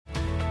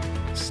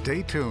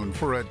Stay tuned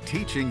for a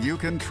teaching you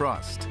can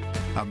trust,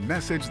 a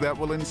message that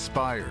will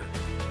inspire,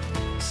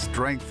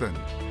 strengthen,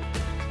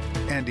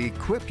 and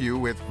equip you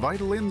with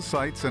vital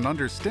insights and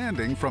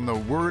understanding from the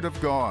Word of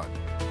God.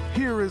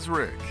 Here is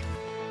Rick.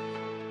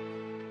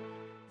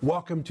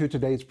 Welcome to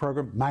today's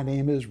program. My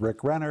name is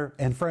Rick Renner,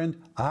 and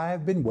friend,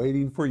 I've been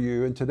waiting for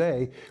you, and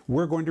today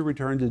we're going to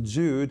return to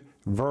Jude,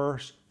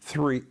 verse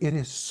 3. It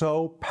is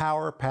so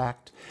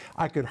power-packed.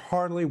 I could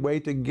hardly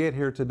wait to get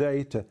here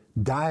today to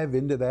dive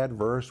into that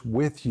verse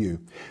with you.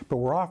 But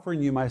we're offering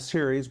you my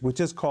series, which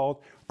is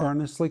called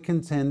Earnestly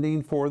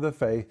Contending for the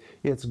Faith.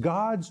 It's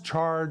God's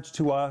charge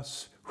to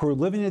us who are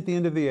living at the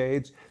end of the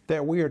age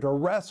that we are to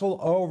wrestle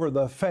over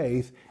the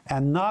faith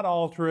and not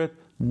alter it,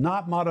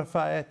 not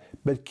modify it,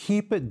 but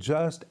keep it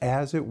just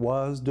as it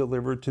was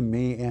delivered to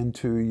me and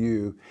to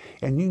you.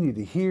 And you need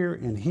to hear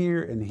and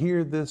hear and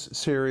hear this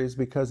series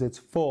because it's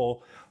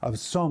full of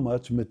so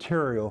much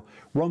material.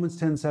 Romans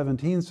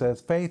 10:17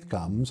 says, faith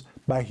comes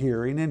by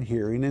hearing and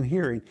hearing and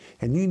hearing.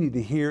 And you need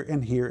to hear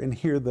and hear and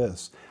hear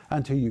this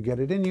until you get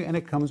it in you. And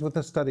it comes with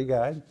a study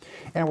guide.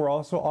 And we're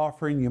also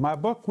offering you my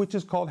book, which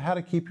is called How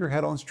to Keep Your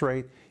Head on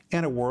Straight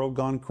in a World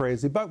Gone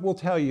Crazy. But we'll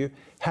tell you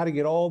how to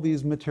get all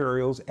these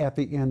materials at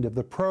the end of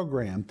the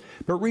program.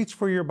 But reach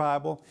for your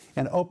Bible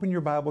and open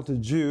your Bible to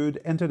Jude,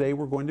 and today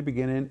we're going to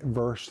begin in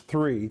verse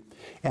 3.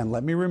 And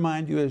let me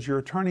remind you as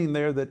you're turning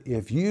there that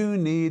if you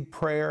need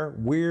prayer,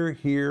 we're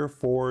here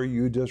for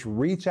you. Just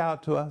reach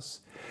out to us.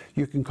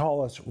 You can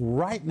call us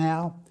right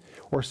now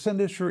or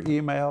send us your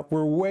email.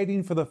 We're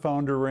waiting for the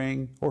phone to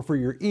ring or for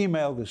your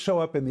email to show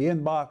up in the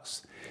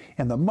inbox.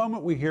 And the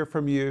moment we hear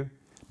from you,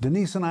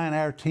 Denise and I and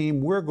our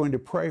team, we're going to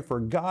pray for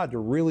God to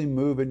really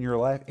move in your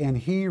life, and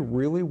He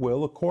really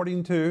will,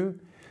 according to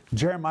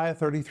Jeremiah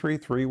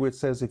 33:3, which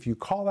says, if you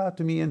call out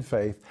to me in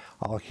faith,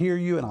 I'll hear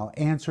you and I'll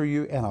answer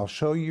you and I'll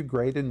show you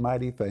great and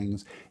mighty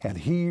things, and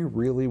He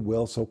really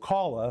will. So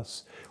call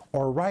us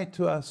or write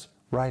to us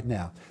right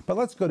now. But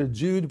let's go to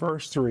Jude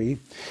verse 3.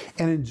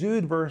 And in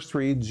Jude verse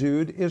 3,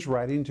 Jude is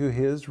writing to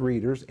his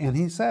readers, and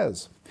he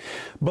says,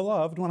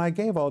 Beloved, when I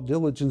gave all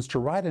diligence to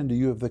write unto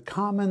you of the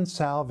common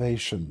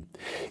salvation,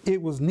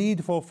 it was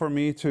needful for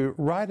me to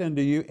write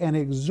unto you and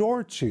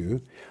exhort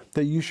you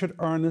that you should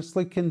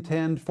earnestly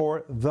contend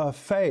for the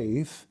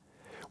faith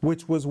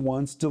which was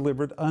once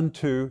delivered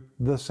unto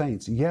the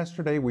saints.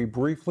 Yesterday we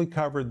briefly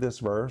covered this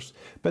verse,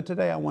 but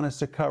today I want us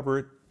to cover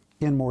it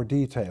in more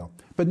detail.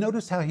 But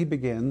notice how he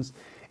begins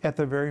at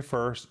the very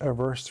first of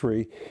verse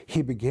 3.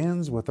 He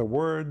begins with the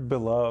word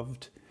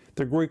beloved,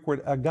 the Greek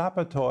word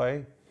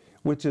agapetoi,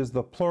 which is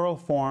the plural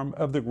form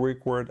of the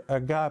Greek word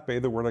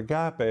agape. The word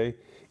agape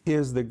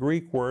is the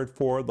Greek word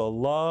for the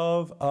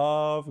love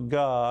of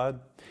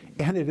God,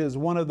 and it is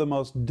one of the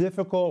most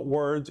difficult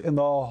words in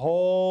the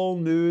whole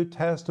New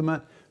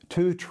Testament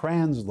to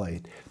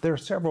translate. There are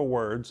several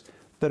words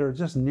that are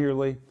just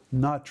nearly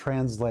not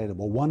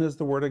translatable. One is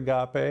the word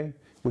agape,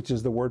 which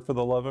is the word for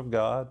the love of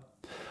God.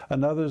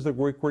 Another is the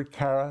Greek word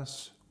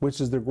charis,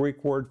 which is the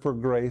Greek word for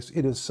grace.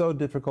 It is so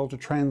difficult to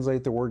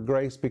translate the word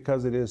grace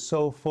because it is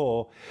so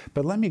full.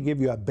 But let me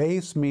give you a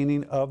base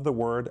meaning of the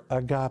word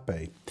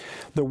agape.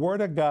 The word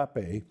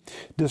agape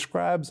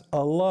describes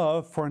a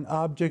love for an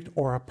object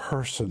or a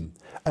person,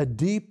 a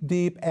deep,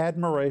 deep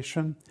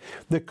admiration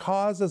that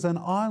causes an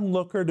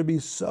onlooker to be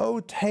so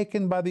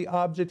taken by the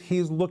object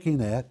he's looking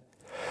at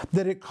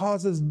that it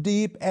causes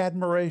deep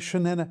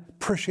admiration and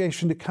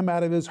appreciation to come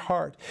out of his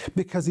heart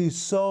because he's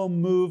so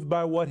moved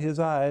by what his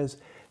eyes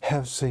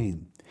have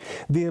seen.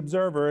 The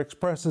observer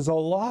expresses a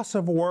loss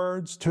of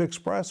words to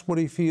express what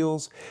he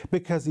feels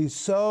because he's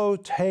so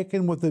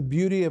taken with the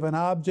beauty of an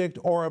object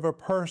or of a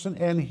person.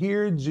 And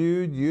here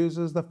Jude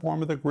uses the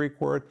form of the Greek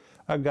word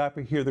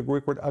agape, here the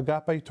Greek word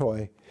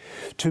agapetoi,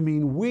 to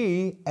mean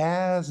we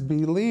as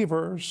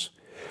believers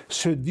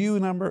should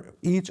view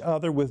each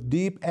other with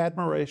deep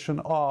admiration,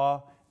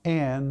 awe,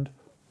 and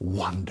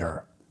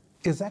wonder.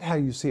 Is that how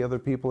you see other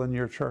people in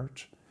your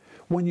church?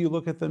 When you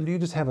look at them, do you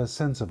just have a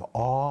sense of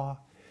awe?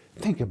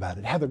 Think about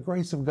it, how the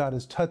grace of God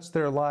has touched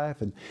their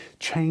life and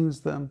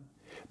changed them.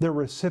 They're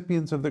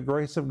recipients of the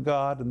grace of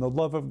God and the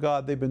love of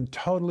God. They've been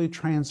totally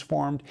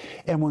transformed.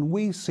 And when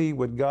we see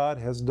what God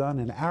has done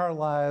in our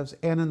lives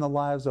and in the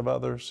lives of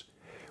others,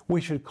 we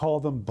should call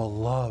them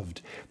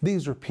beloved.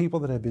 These are people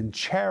that have been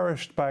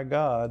cherished by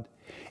God,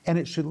 and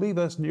it should leave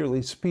us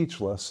nearly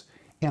speechless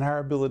in our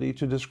ability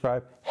to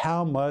describe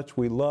how much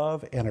we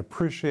love and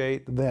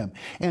appreciate them.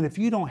 And if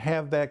you don't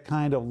have that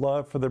kind of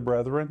love for the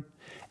brethren,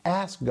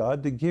 ask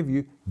God to give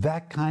you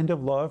that kind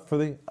of love for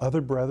the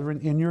other brethren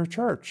in your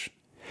church.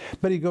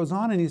 But he goes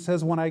on and he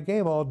says, when I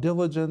gave all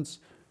diligence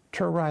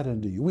to write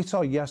unto you. We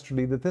saw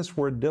yesterday that this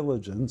word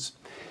diligence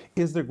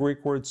is the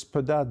Greek word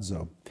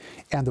spadazo.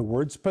 And the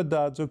word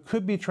spadazo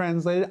could be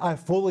translated, I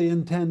fully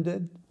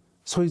intended.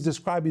 So he's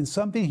describing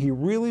something he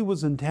really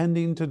was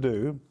intending to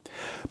do.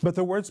 But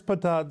the word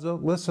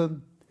spadazo,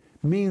 listen,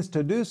 means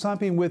to do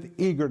something with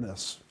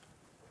eagerness.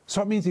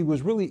 So it means he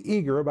was really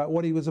eager about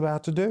what he was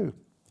about to do.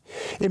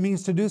 It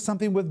means to do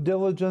something with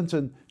diligence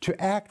and to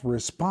act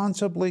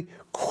responsibly,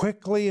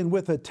 quickly, and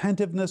with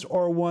attentiveness,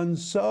 or one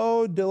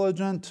so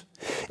diligent,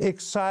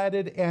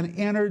 excited, and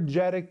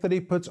energetic that he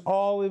puts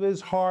all of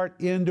his heart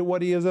into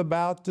what he is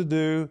about to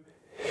do.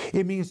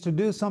 It means to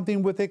do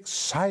something with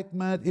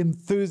excitement,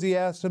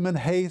 enthusiasm, and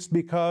haste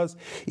because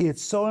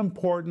it's so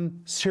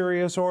important,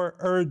 serious, or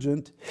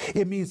urgent.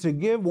 It means to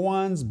give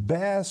one's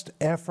best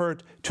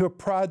effort to a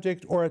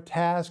project or a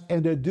task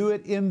and to do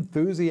it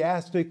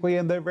enthusiastically.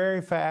 And the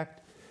very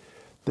fact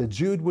that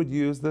Jude would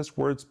use this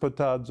word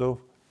spatazo,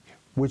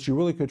 which you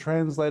really could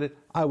translate it,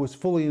 I was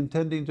fully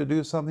intending to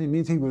do something,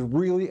 means he was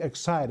really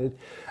excited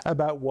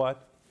about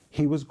what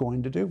he was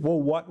going to do.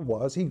 Well, what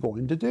was he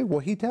going to do? Well,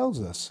 he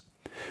tells us.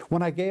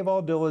 When I gave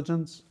all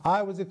diligence,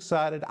 I was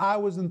excited, I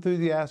was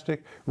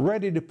enthusiastic,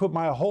 ready to put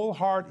my whole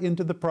heart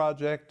into the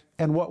project.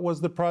 And what was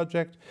the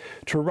project?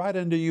 To write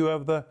unto you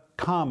of the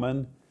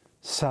common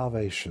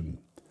salvation.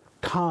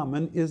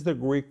 Common is the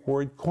Greek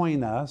word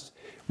koinos,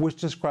 which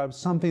describes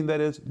something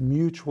that is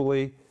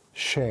mutually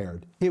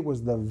shared. It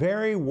was the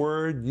very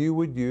word you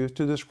would use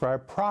to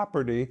describe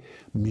property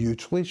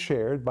mutually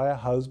shared by a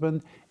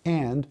husband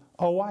and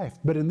a wife.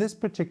 But in this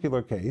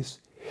particular case,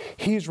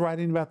 he's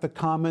writing about the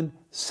common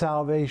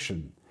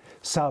salvation.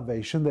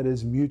 Salvation that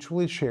is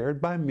mutually shared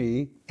by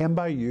me and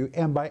by you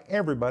and by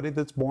everybody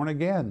that's born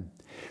again.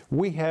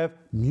 We have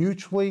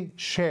mutually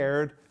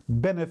shared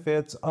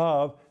benefits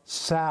of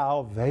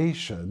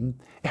salvation.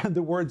 And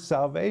the word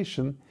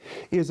salvation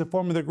is a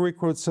form of the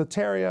Greek word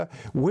soteria,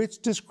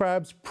 which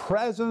describes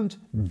present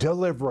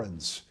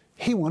deliverance.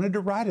 He wanted to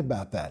write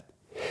about that.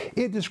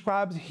 It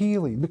describes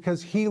healing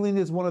because healing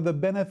is one of the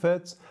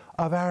benefits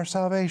of our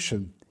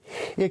salvation.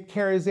 It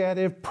carries the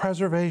idea of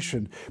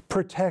preservation,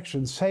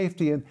 protection,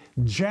 safety, and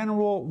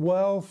general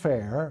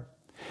welfare.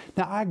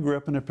 Now, I grew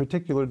up in a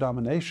particular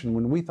denomination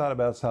when we thought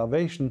about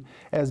salvation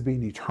as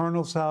being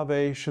eternal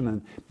salvation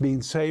and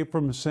being saved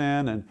from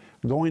sin and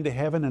going to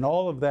heaven, and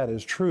all of that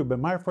is true. But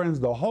my friends,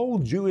 the whole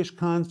Jewish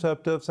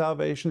concept of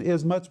salvation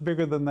is much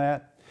bigger than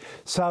that.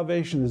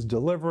 Salvation is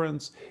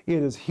deliverance,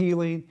 it is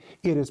healing,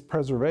 it is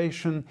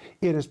preservation,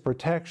 it is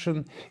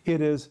protection,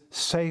 it is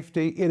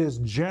safety, it is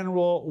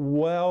general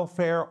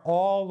welfare.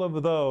 All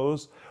of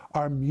those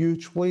are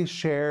mutually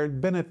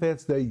shared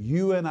benefits that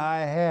you and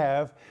I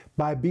have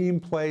by being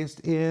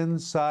placed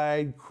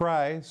inside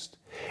Christ.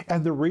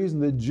 And the reason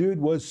that Jude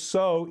was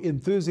so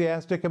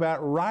enthusiastic about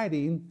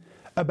writing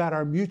about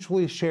our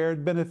mutually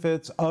shared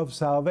benefits of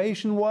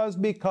salvation was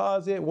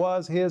because it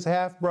was his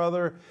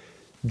half-brother,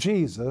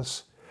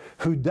 Jesus,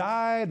 who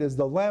died as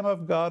the Lamb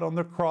of God on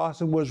the cross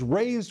and was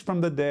raised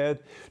from the dead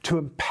to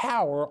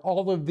empower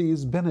all of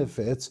these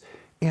benefits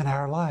in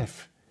our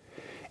life.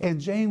 And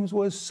James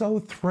was so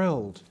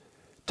thrilled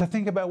to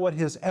think about what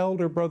his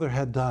elder brother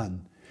had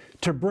done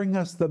to bring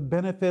us the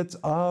benefits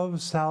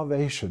of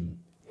salvation.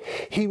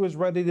 He was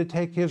ready to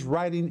take his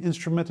writing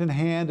instrument in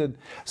hand and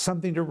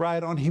something to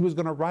write on. He was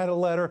going to write a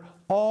letter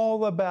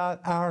all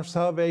about our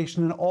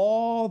salvation and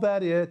all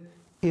that it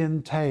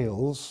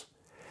entails.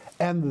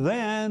 And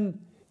then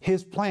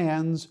his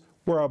plans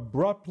were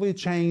abruptly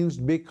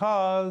changed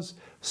because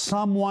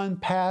someone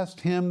passed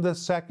him the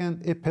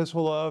second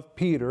epistle of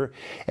Peter.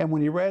 And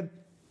when you read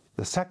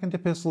the second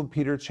epistle of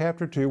Peter,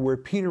 chapter 2, where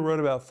Peter wrote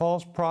about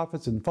false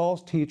prophets and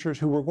false teachers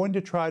who were going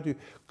to try to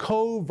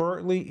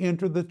covertly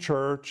enter the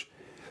church,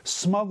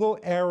 smuggle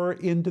error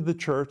into the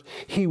church,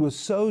 he was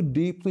so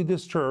deeply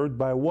disturbed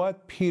by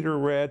what Peter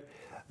read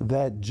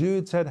that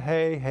Jude said,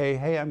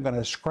 hey, I'm going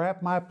to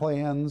scrap my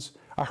plans.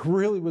 I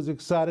really was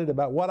excited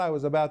about what I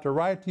was about to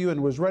write to you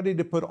and was ready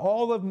to put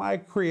all of my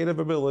creative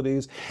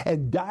abilities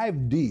and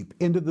dive deep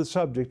into the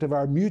subject of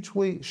our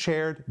mutually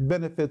shared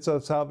benefits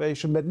of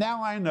salvation. But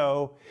now I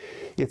know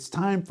it's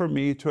time for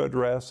me to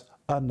address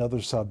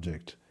another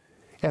subject.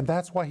 And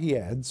that's why he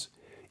adds,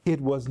 it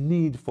was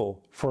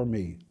needful for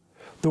me.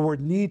 The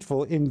word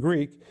needful in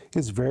Greek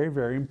is very,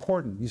 very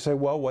important. You say,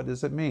 well, what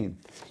does it mean?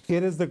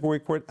 It is the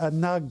Greek word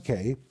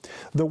anagke.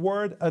 The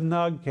word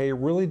anagke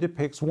really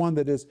depicts one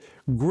that is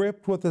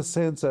gripped with a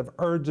sense of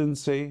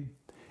urgency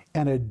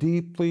and a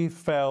deeply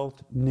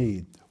felt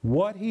need.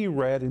 What he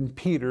read in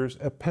Peter's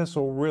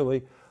epistle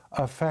really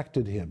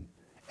affected him.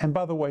 And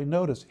by the way,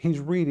 notice he's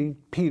reading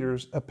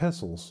Peter's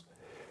epistles.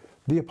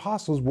 The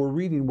apostles were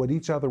reading what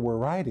each other were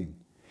writing.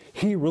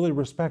 He really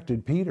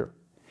respected Peter.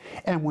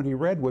 And when he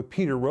read what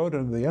Peter wrote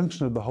under the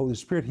unction of the Holy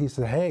Spirit, he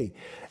said,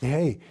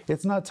 hey,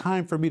 it's not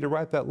time for me to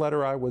write that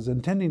letter I was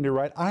intending to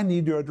write. I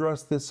need to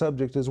address this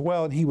subject as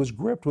well. And he was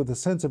gripped with a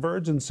sense of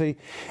urgency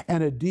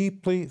and a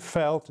deeply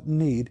felt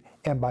need.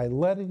 And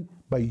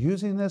by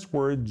using this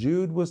word,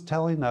 Jude was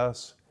telling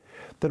us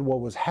that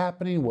what was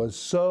happening was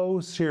so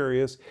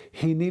serious,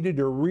 he needed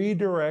to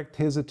redirect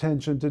his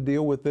attention to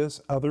deal with this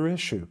other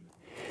issue.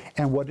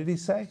 And what did he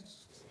say?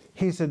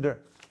 He said to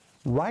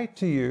write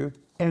to you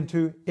and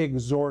to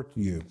exhort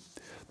you.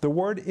 The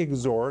word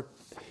exhort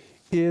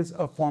is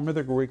a form of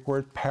the Greek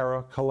word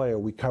parakaleo.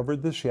 We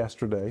covered this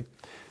yesterday.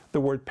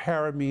 The word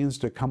para means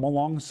to come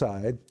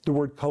alongside. The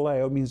word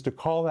kaleo means to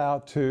call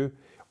out to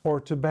or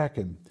to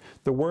beckon.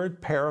 The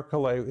word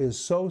parakaleo is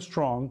so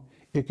strong,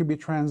 it can be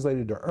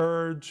translated to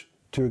urge,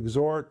 to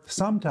exhort.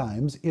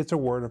 Sometimes it's a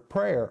word of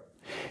prayer,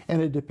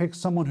 and it depicts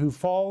someone who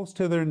falls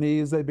to their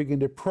knees, they begin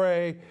to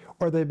pray,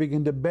 or they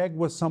begin to beg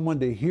with someone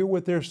to hear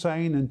what they're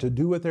saying and to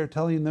do what they're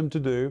telling them to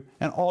do,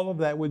 and all of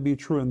that would be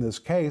true in this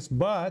case,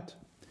 but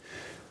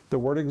the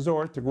word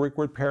exhort, the Greek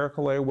word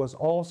parakaleo, was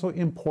also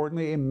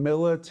importantly a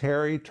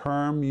military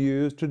term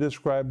used to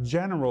describe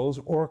generals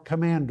or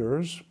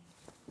commanders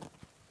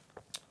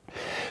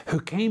who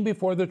came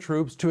before the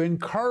troops to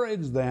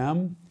encourage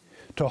them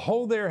to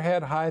hold their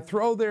head high,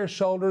 throw their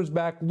shoulders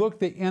back, look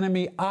the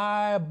enemy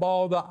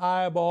eyeball to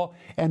eyeball,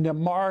 and to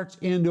march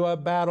into a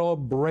battle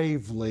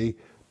bravely,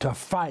 to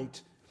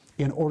fight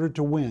in order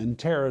to win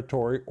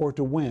territory or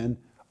to win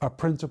a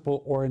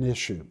principle or an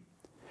issue.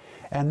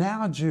 And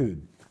now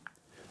Jude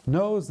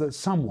knows that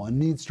someone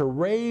needs to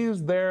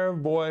raise their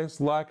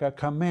voice like a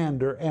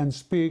commander and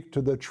speak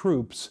to the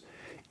troops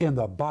in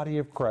the body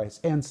of Christ.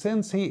 And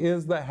since he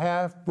is the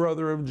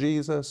half-brother of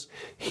Jesus,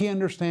 he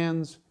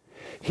understands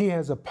he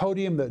has a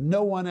podium that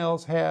no one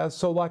else has.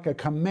 So like a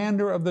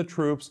commander of the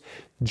troops,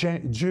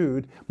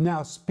 Jude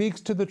now speaks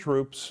to the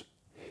troops.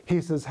 He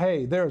says,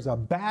 hey, there's a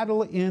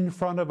battle in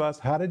front of us.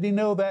 How did he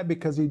know that?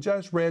 Because he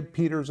just read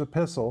Peter's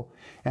epistle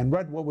and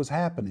read what was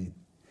happening.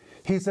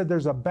 He said,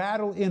 there's a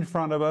battle in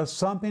front of us,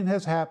 something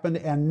has happened,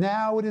 and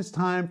now it is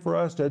time for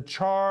us to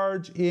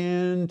charge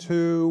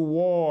into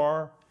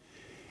war.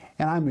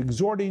 And I'm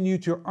exhorting you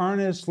to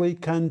earnestly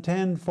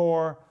contend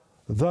for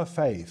the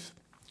faith.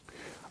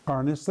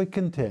 Earnestly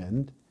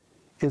contend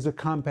is a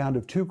compound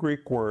of two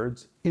Greek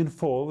words. In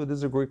full, it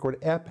is a Greek word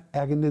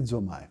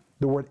agonizomai.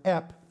 The word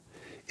ep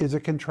is a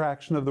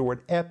contraction of the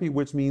word epi,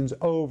 which means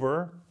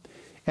over,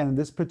 and in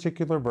this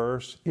particular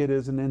verse, it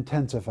is an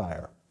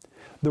intensifier.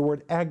 The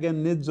word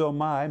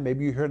agonizomai,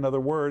 maybe you hear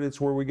another word,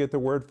 it's where we get the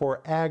word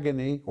for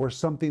agony or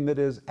something that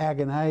is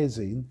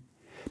agonizing.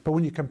 But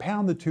when you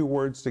compound the two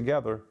words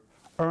together,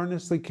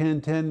 earnestly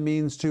contend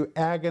means to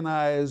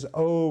agonize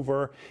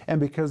over, and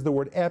because the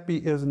word epi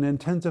is an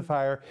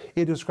intensifier,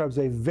 it describes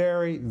a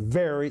very,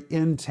 very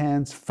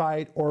intense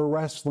fight or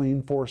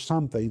wrestling for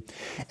something.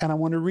 And I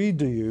want to read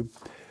to you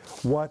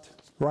what,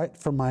 right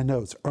from my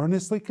notes.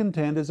 Earnestly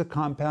contend is a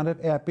compound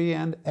of epi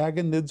and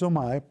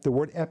agonizomai. The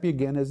word epi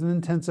again is an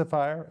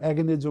intensifier.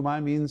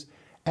 Agonizomai means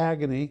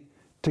agony.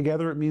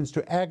 Together it means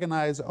to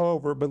agonize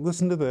over. But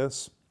listen to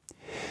this.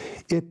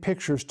 It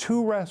pictures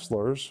two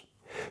wrestlers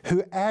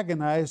who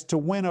agonize to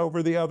win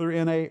over the other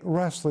in a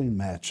wrestling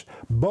match.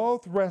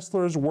 Both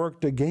wrestlers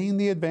work to gain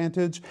the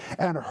advantage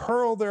and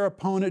hurl their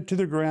opponent to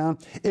the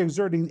ground,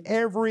 exerting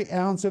every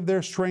ounce of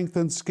their strength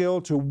and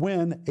skill to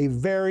win a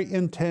very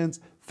intense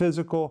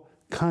physical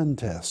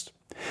contest.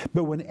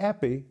 But when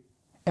epi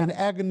and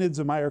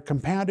agonizomai are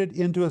compounded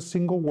into a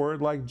single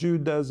word like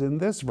Jude does in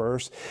this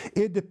verse,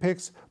 it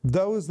depicts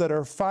those that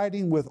are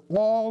fighting with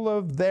all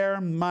of their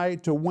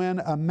might to win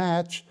a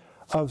match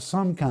of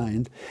some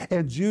kind.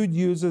 And Jude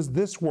uses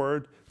this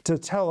word to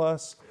tell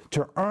us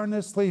to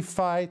earnestly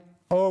fight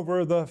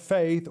over the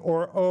faith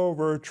or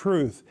over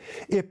truth.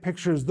 It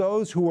pictures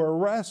those who are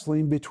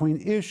wrestling between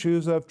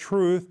issues of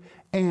truth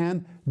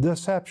and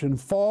deception.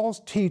 False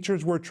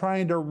teachers were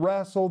trying to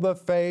wrestle the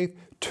faith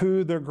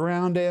to the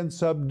ground and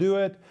subdue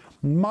it,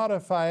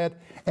 modify it,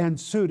 and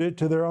suit it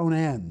to their own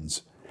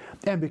ends.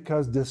 And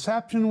because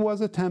deception was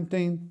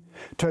attempting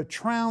to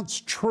trounce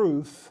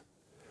truth,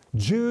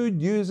 Jude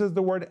uses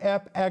the word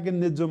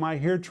agonizomai,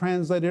 here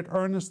translated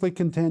earnestly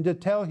contend, to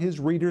tell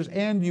his readers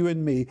and you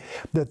and me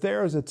that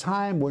there is a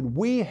time when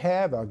we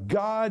have a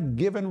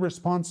God-given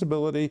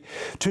responsibility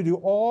to do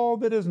all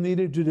that is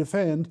needed to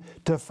defend,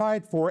 to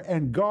fight for,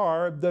 and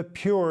guard the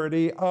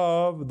purity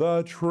of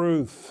the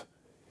truth.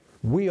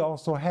 We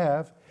also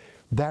have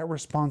that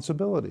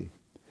responsibility.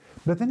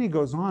 But then he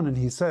goes on and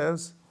he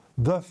says,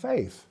 the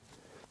faith,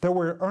 that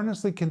we're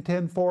earnestly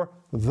contend for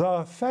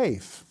the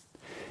faith.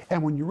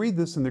 And when you read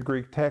this in the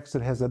Greek text,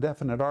 it has a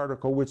definite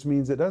article, which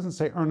means it doesn't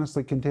say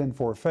earnestly contend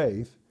for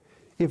faith.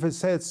 If it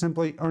said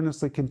simply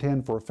earnestly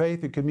contend for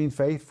faith, it could mean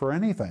faith for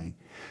anything.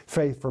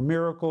 Faith for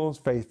miracles,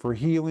 faith for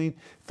healing,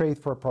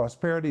 faith for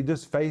prosperity,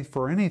 just faith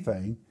for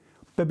anything.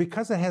 But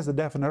because it has a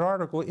definite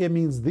article, it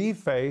means the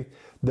faith,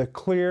 the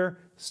clear,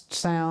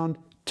 sound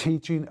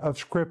teaching of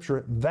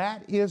Scripture.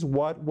 That is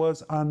what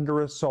was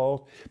under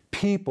assault.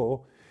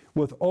 People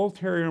with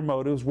ulterior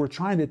motives were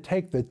trying to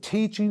take the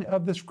teaching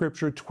of the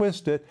Scripture,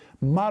 twist it,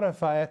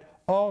 modify it,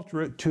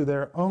 alter it to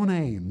their own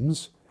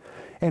aims.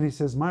 And he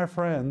says, my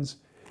friends,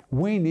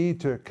 we need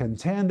to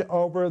contend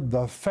over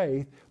the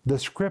faith, the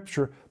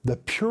Scripture, the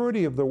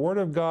purity of the Word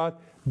of God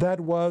that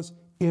was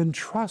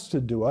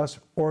entrusted to us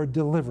or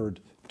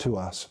delivered to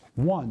us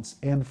once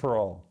and for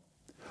all.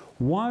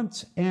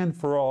 Once and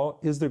for all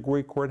is the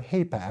Greek word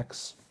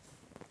hapax.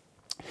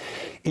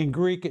 In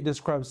Greek, it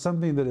describes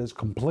something that is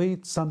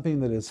complete, something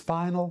that is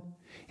final.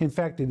 In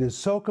fact, it is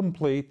so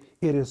complete,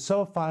 it is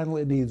so final,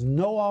 it needs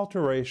no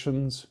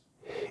alterations,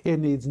 it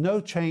needs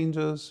no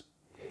changes,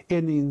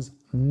 It needs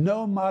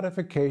no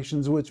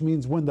modifications, which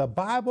means when the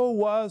Bible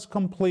was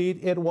complete,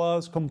 it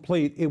was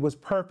complete. It was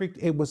perfect.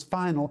 It was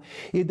final.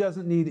 It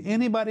doesn't need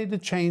anybody to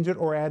change it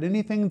or add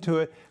anything to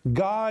it.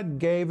 God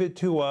gave it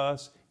to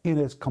us in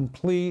its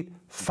complete,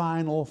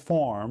 final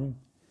form.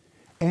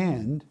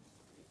 And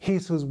he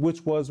says,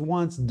 which was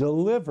once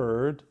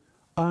delivered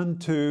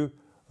unto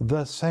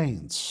the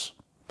saints.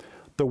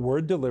 The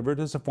word delivered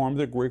is a form of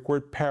the Greek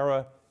word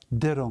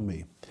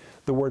paradidomi.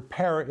 The word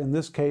para in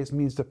this case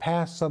means to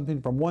pass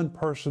something from one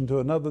person to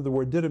another. The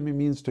word didomi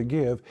means to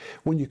give.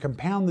 When you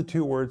compound the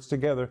two words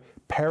together,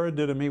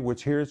 paradidomi,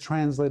 which here is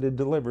translated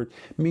delivered,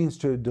 means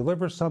to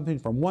deliver something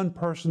from one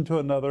person to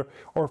another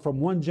or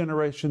from one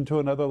generation to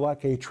another,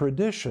 like a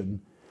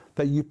tradition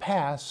that you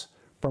pass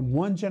from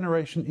one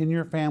generation in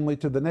your family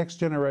to the next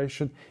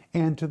generation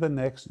and to the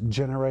next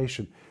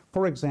generation.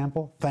 For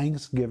example,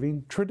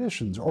 Thanksgiving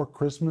traditions or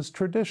Christmas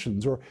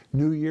traditions or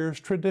New Year's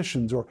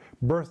traditions or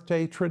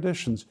birthday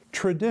traditions.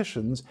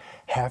 Traditions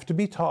have to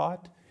be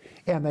taught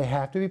and they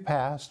have to be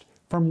passed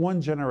from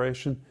one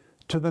generation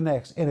to the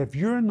next. And if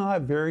you're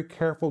not very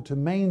careful to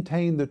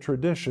maintain the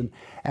tradition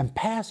and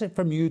pass it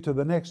from you to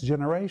the next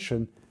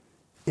generation,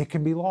 it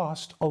can be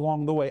lost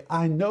along the way.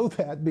 I know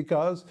that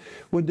because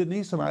when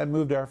Denise and I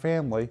moved our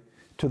family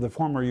to the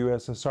former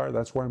USSR,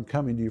 that's where I'm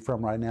coming to you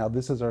from right now.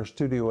 This is our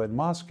studio in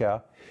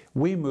Moscow.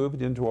 We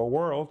moved into a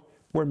world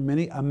where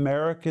many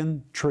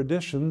American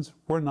traditions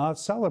were not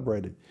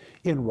celebrated.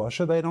 In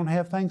Russia, they don't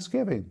have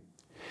Thanksgiving.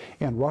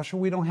 In Russia,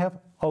 we don't have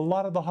a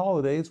lot of the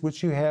holidays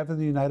which you have in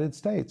the United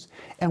States.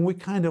 And we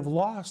kind of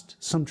lost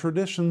some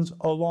traditions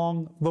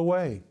along the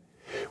way.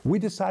 We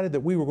decided that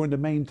we were going to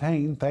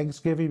maintain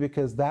Thanksgiving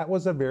because that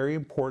was a very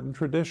important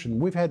tradition.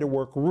 We've had to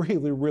work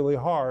really, really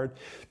hard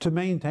to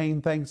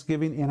maintain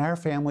Thanksgiving in our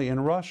family in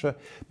Russia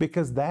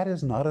because that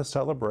is not a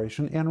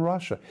celebration in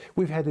Russia.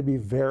 We've had to be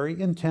very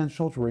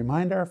intentional to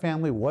remind our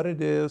family what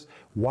it is,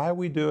 why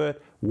we do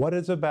it, what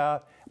it's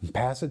about, and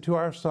pass it to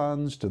our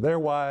sons, to their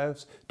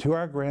wives, to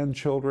our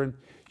grandchildren.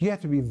 You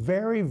have to be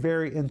very,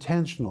 very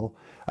intentional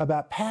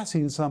about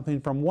passing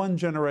something from one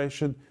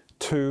generation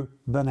to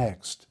the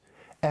next.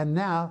 And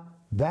now,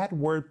 that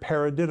word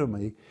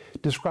paradidomi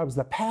describes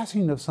the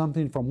passing of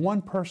something from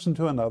one person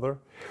to another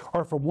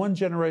or from one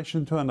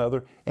generation to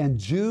another. And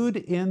Jude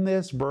in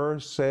this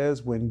verse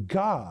says, when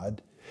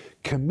God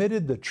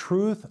committed the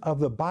truth of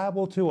the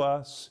Bible to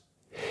us,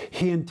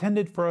 He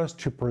intended for us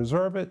to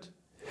preserve it,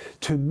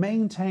 to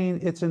maintain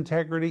its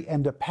integrity,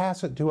 and to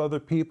pass it to other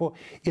people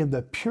in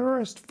the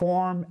purest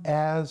form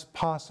as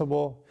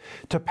possible,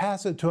 to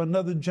pass it to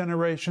another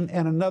generation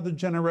and another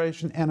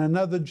generation and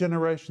another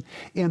generation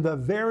in the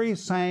very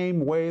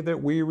same way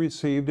that we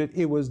received it.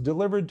 It was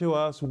delivered to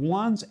us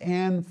once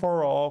and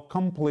for all,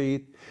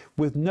 complete,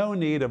 with no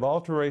need of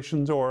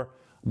alterations or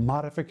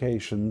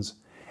modifications.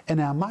 And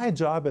now my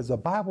job as a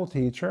Bible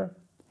teacher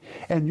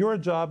and your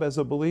job as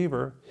a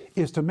believer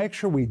is to make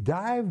sure we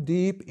dive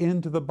deep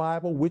into the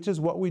Bible, which is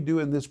what we do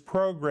in this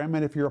program.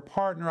 And if you're a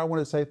partner, I want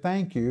to say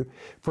thank you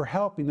for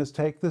helping us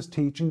take this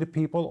teaching to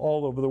people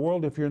all over the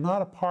world. If you're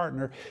not a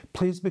partner,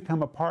 please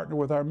become a partner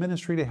with our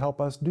ministry to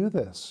help us do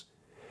this.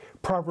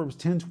 Proverbs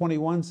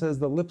 10:21 says,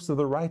 the lips of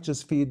the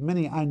righteous feed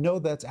many. I know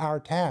that's our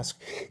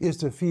task, is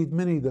to feed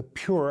many the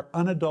pure,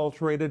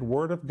 unadulterated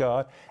Word of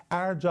God.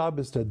 Our job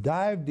is to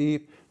dive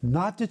deep,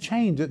 not to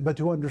change it, but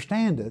to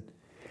understand it,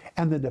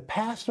 and then to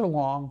pass it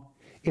along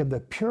in the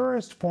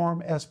purest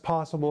form as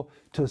possible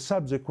to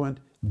subsequent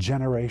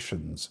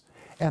generations.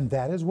 And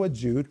that is what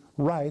Jude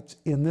writes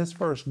in this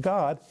verse.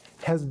 God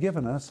has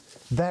given us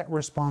that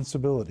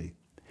responsibility.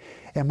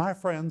 And my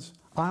friends,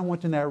 I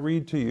want to now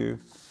read to you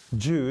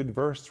Jude,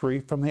 verse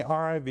 3, from the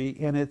RIV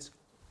in its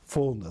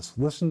fullness.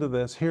 Listen to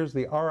this. Here's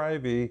the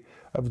RIV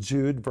of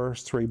Jude,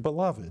 verse 3.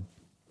 Beloved,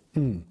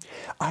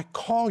 I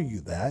call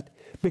you that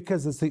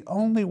because it's the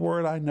only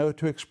word I know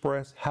to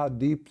express how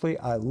deeply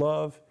I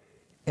love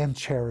and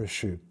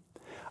cherish you.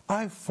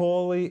 I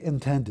fully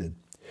intended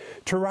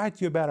to write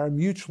to you about our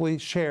mutually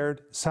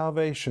shared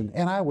salvation,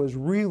 and I was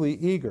really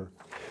eager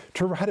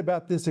to write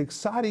about this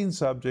exciting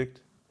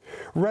subject,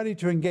 ready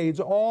to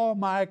engage all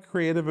my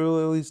creative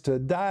abilities to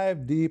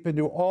dive deep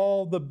into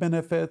all the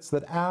benefits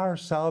that our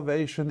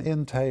salvation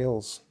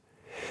entails.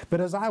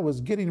 But as I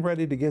was getting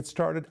ready to get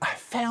started, I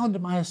found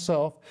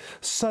myself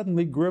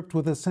suddenly gripped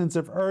with a sense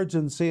of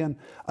urgency and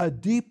a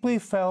deeply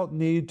felt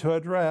need to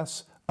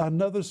address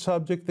another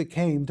subject that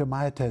came to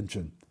my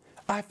attention.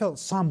 I felt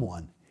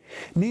someone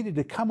needed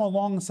to come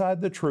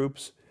alongside the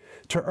troops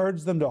to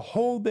urge them to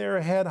hold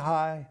their head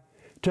high,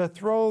 to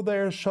throw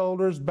their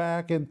shoulders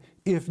back, and,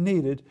 if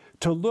needed,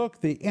 to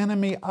look the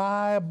enemy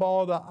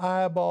eyeball to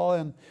eyeball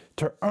and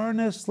to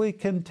earnestly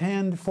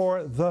contend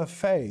for the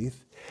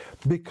faith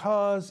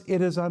because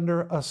it is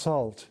under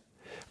assault.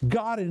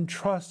 God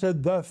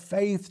entrusted the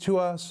faith to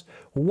us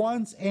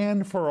once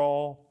and for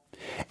all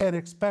and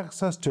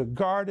expects us to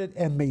guard it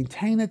and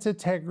maintain its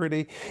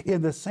integrity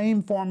in the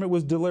same form it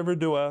was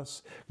delivered to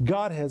us.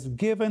 God has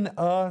given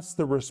us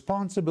the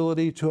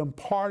responsibility to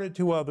impart it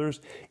to others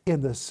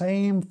in the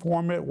same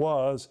form it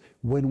was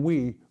when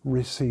we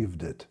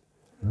received it.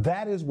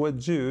 That is what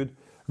Jude,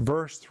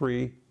 verse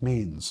 3,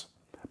 means.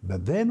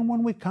 But then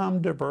when we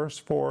come to verse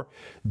 4,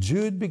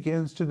 Jude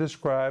begins to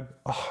describe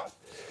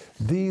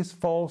these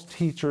false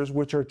teachers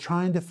which are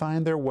trying to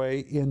find their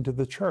way into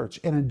the church.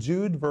 And in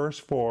Jude, verse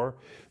 4,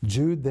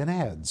 Jude then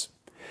adds,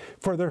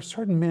 "For there are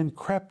certain men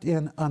crept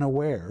in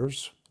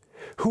unawares,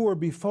 who were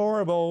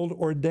before of old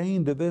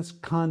ordained to this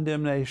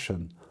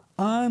condemnation,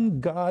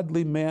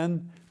 ungodly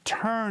men,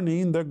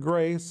 turning the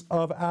grace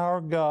of our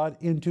God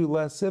into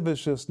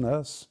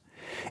lasciviousness,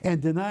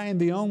 and denying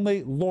the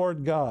only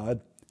Lord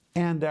God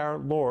and our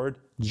Lord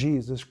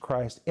Jesus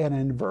Christ." And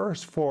in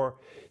verse 4,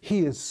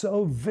 he is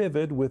so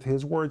vivid with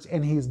his words,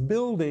 and he's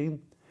building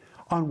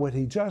on what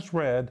he just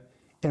read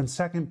in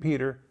 2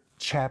 Peter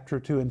chapter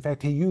 2. In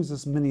fact, he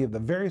uses many of the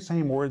very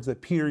same words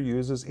that Peter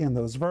uses in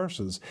those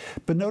verses.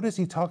 But notice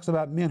he talks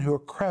about men who are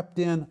crept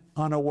in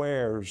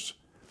unawares.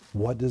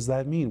 What does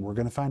that mean? We're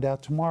going to find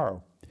out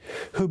tomorrow.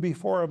 Who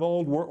before of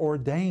old were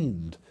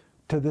ordained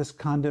to this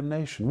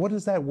condemnation. What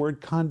does that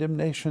word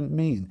condemnation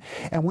mean?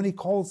 And when he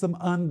calls them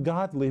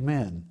ungodly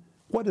men,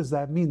 what does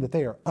that mean, that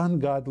they are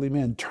ungodly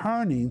men?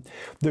 Turning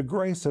the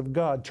grace of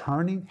God.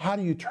 Turning? How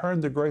do you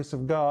turn the grace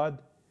of God?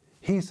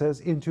 He says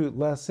into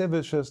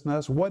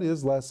lasciviousness. What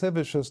is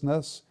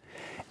lasciviousness?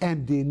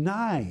 And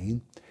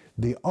denying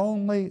the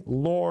only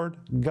Lord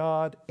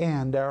God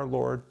and our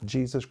Lord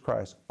Jesus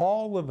Christ.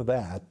 All of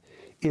that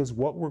is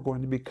what we're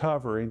going to be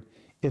covering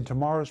in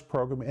tomorrow's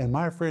program. And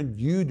my friend,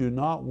 you do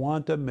not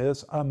want to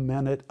miss a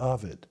minute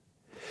of it.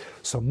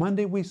 So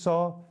Monday we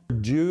saw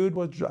Jude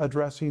was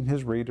addressing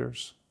his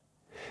readers.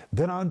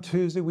 Then on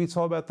Tuesday we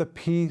saw about the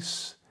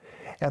peace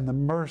and the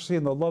mercy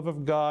and the love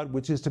of God,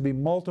 which is to be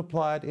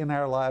multiplied in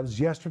our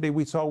lives. Yesterday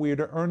we saw we are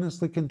to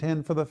earnestly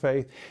contend for the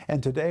faith.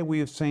 And today we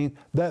have seen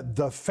that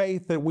the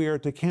faith that we are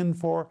to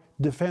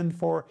defend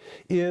for,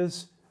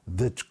 is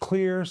the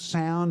clear,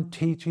 sound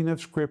teaching of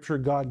Scripture.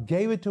 God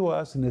gave it to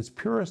us in its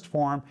purest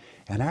form,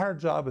 and our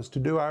job is to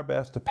do our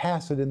best to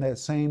pass it in that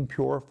same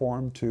pure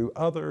form to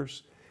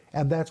others.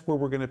 And that's where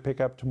we're going to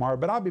pick up tomorrow.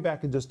 But I'll be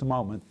back in just a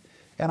moment,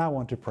 and I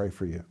want to pray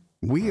for you.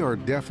 We are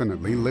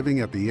definitely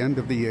living at the end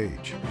of the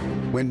age,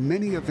 when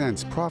many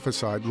events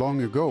prophesied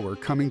long ago are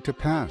coming to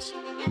pass.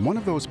 One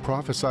of those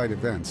prophesied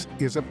events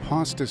is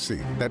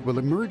apostasy that will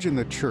emerge in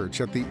the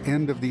church at the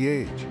end of the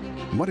age.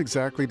 What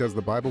exactly does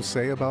the Bible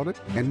say about it,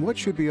 and what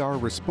should be our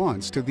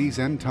response to these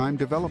end-time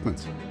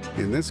developments?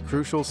 In this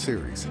crucial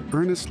series,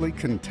 Earnestly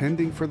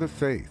Contending for the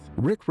Faith,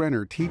 Rick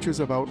Renner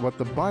teaches about what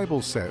the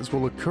Bible says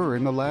will occur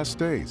in the last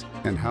days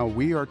and how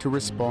we are to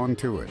respond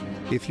to it.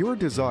 If your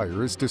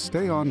desire is to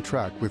stay on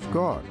track with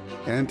God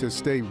and to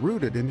stay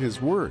rooted in His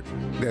Word,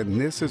 then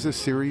this is a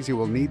series you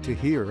will need to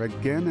hear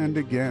again and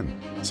again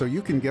so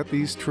you can get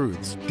these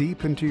truths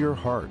deep into your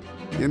heart.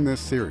 In this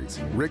series,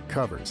 Rick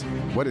covers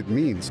what it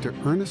means to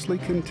earnestly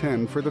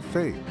contend for the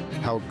faith,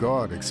 how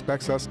God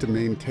expects us to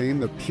maintain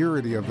the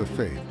purity of the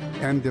faith,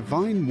 and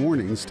divine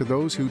warnings to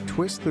those who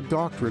twist the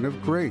doctrine of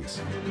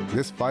grace.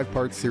 This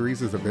 5-part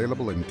series is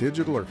available in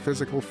digital or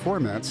physical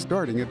formats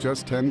starting at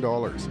just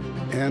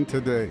 $10. And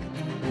today,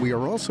 we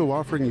are also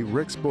offering you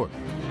Rick's book,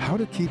 How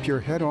to Keep Your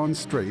Head On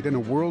Straight in a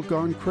World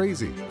Gone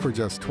Crazy, for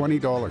just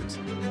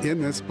 $20.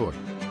 In this book,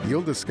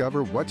 you'll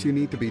discover what you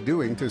need to be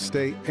doing to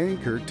stay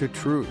anchored to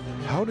truth,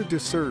 how to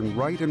discern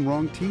right and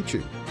wrong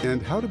teaching,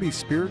 and how to be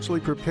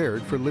spiritually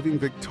prepared for living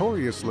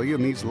victoriously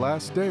in these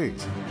last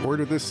days.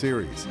 Order this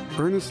series,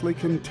 Earnestly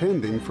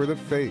Contending for the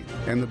Faith,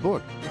 and the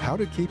book, How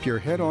to Keep Your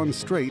Head On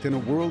Straight in a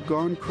World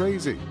Gone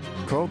Crazy.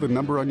 Call the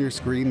number on your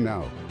screen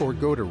now, or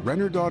go to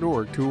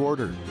Renner.org to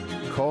order.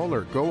 Call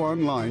or go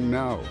online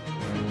now.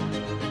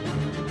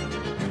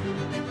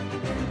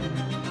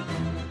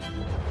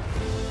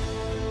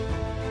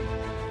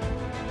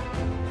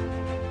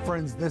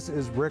 Friends, this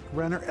is Rick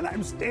Renner, and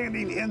I'm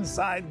standing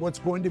inside what's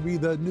going to be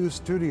the new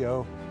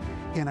studio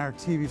in our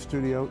TV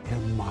studio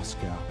in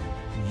Moscow.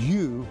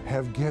 You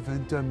have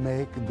given to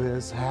make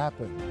this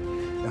happen.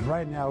 And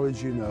right now,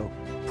 as you know,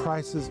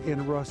 prices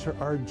in Russia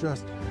are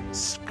just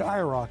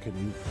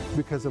skyrocketing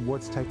because of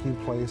what's taking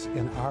place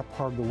in our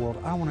part of the world.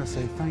 I want to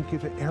say thank you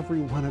to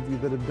every one of you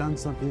that have done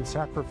something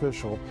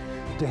sacrificial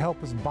to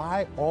help us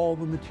buy all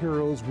the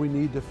materials we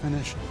need to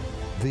finish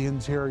the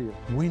interior.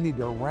 We need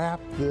to wrap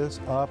this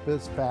up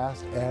as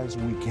fast as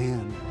we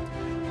can.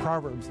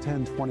 Proverbs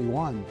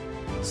 10:21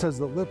 says,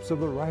 "The lips of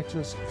the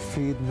righteous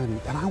feed many."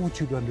 And I want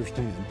you to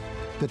understand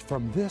that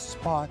from this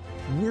spot,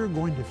 we're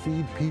going to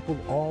feed people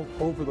all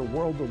over the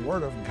world the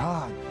Word of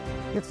God.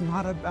 It's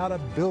not about a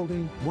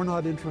building. We're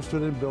not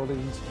interested in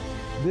buildings.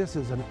 This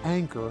is an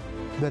anchor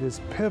that is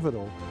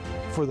pivotal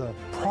for the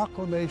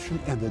proclamation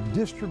and the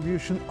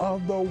distribution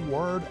of the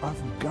Word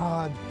of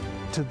God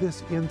to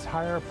this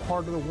entire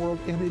part of the world,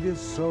 and it is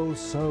so,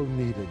 so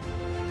needed.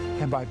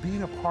 And by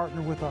being a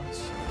partner with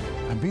us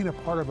and being a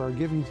part of our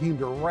giving team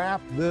to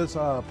wrap this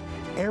up,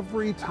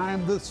 every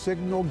time the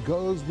signal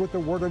goes with the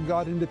Word of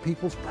God into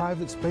people's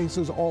private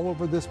spaces all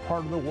over this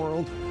part of the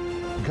world,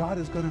 God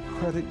is going to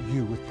credit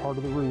you with part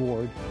of the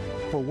reward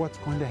for what's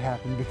going to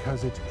happen,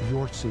 because it's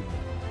your seed.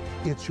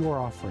 It's your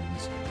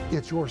offerings,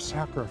 it's your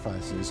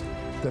sacrifices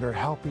that are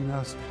helping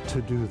us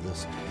to do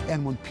this.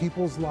 And when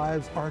people's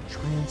lives are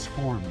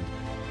transformed,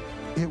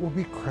 it will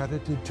be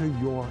credited to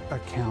your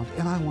account.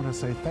 And I want to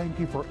say thank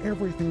you for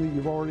everything that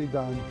you've already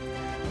done.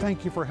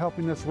 Thank you for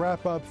helping us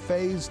wrap up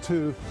phase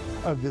 2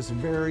 of this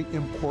very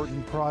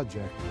important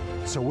project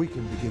so we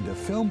can begin to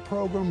film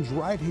programs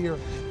right here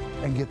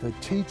and get the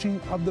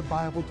teaching of the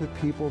Bible to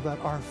people that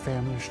are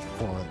famished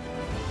for it.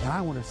 And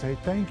I want to say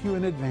thank you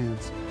in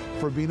advance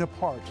for being a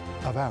part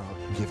of our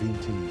giving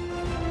team.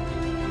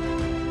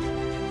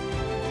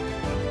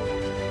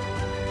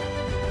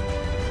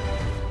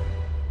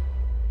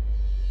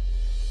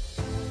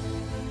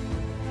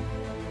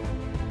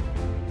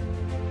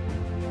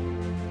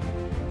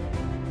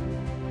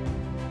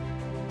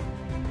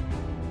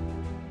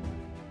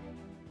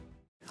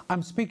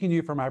 I'm speaking to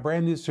you from my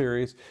brand new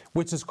series,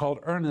 which is called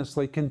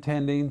Earnestly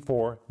Contending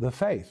for the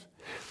Faith.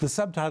 The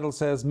subtitle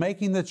says,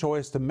 Making the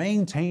Choice to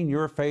Maintain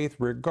Your Faith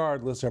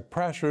Regardless of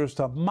Pressures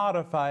to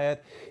Modify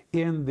It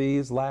in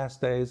These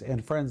Last Days.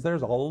 And friends,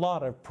 there's a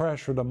lot of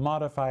pressure to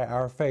modify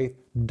our faith.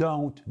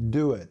 Don't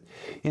do it.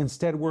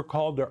 Instead, we're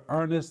called to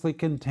earnestly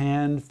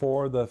contend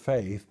for the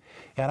faith.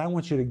 And I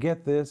want you to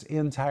get this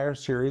entire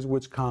series,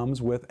 which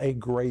comes with a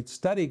great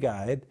study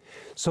guide,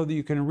 so that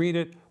you can read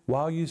it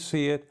while you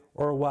see it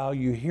or while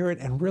you hear it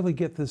and really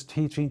get this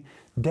teaching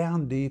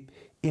down deep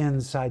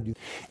inside you.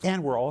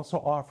 And we're also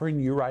offering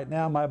you right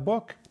now my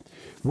book,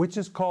 which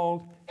is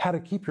called How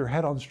to Keep Your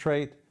Head on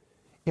Straight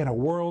in a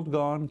World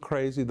Gone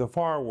Crazy, the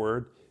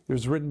Foreword. It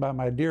was written by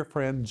my dear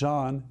friend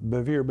John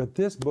Bevere, but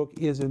this book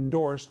is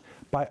endorsed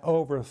by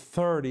over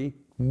 30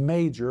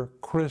 major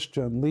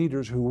Christian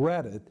leaders who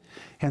read it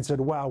and said,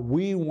 wow,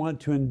 we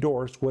want to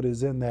endorse what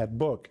is in that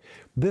book.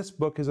 This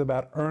book is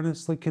about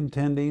earnestly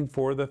contending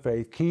for the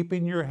faith,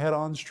 keeping your head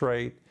on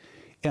straight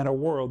in a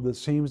world that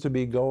seems to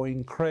be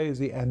going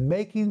crazy, and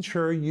making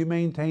sure you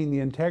maintain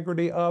the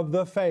integrity of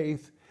the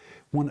faith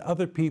when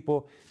other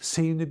people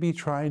seem to be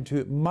trying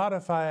to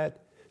modify it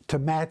to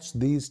match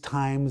these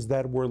times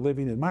that we're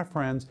living in. My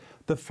friends,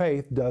 the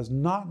faith does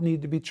not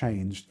need to be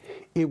changed.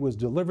 It was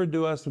delivered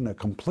to us in a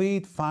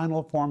complete,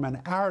 final form,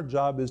 and our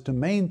job is to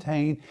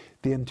maintain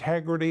the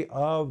integrity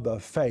of the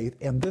faith,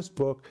 and this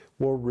book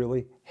will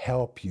really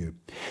help you.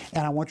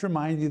 And I want to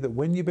remind you that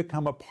when you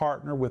become a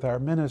partner with our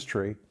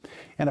ministry,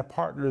 and a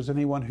partner is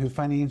anyone who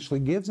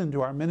financially gives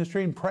into our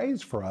ministry and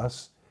prays for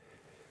us,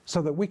 so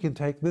that we can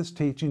take this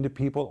teaching to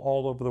people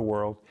all over the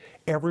world.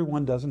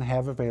 Everyone doesn't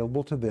have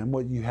available to them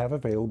what you have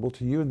available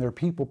to you, and there are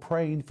people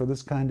praying for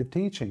this kind of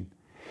teaching.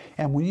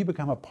 And when you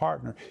become a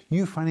partner,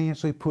 you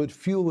financially put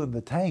fuel in the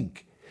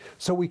tank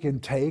so we can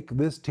take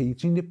this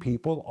teaching to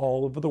people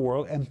all over the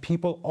world, and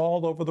people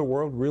all over the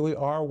world really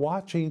are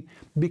watching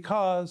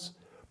because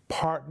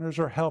partners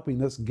are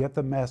helping us get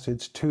the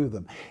message to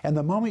them. And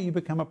the moment you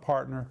become a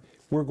partner,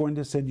 we're going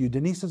to send you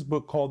Denise's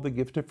book called The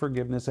Gift of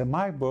Forgiveness and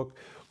my book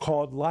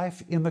called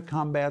Life in the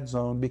Combat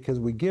Zone, because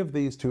we give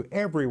these to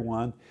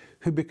everyone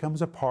who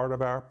becomes a part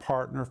of our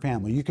partner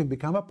family. You can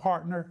become a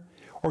partner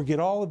or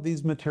get all of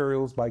these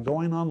materials by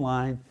going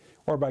online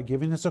or by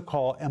giving us a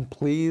call, and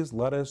please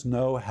let us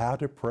know how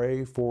to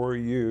pray for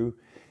you.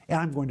 And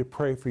I'm going to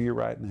pray for you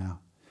right now.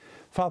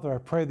 Father, I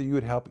pray that you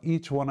would help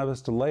each one of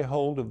us to lay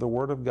hold of the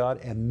Word of God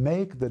and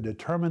make the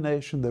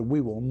determination that we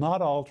will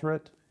not alter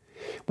it.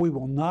 We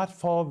will not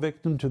fall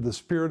victim to the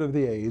spirit of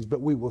the age,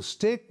 but we will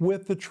stick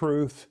with the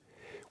truth.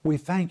 We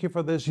thank you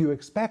for this. You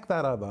expect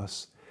that of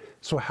us.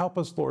 So help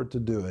us, Lord, to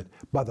do it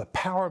by the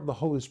power of the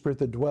Holy Spirit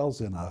that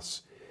dwells in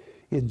us.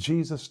 In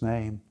Jesus'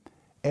 name,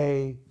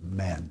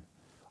 amen.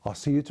 I'll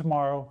see you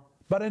tomorrow.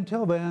 But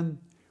until then,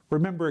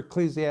 remember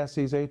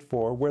Ecclesiastes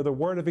 8:4, where the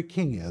word of a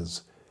king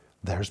is,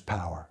 there's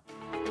power.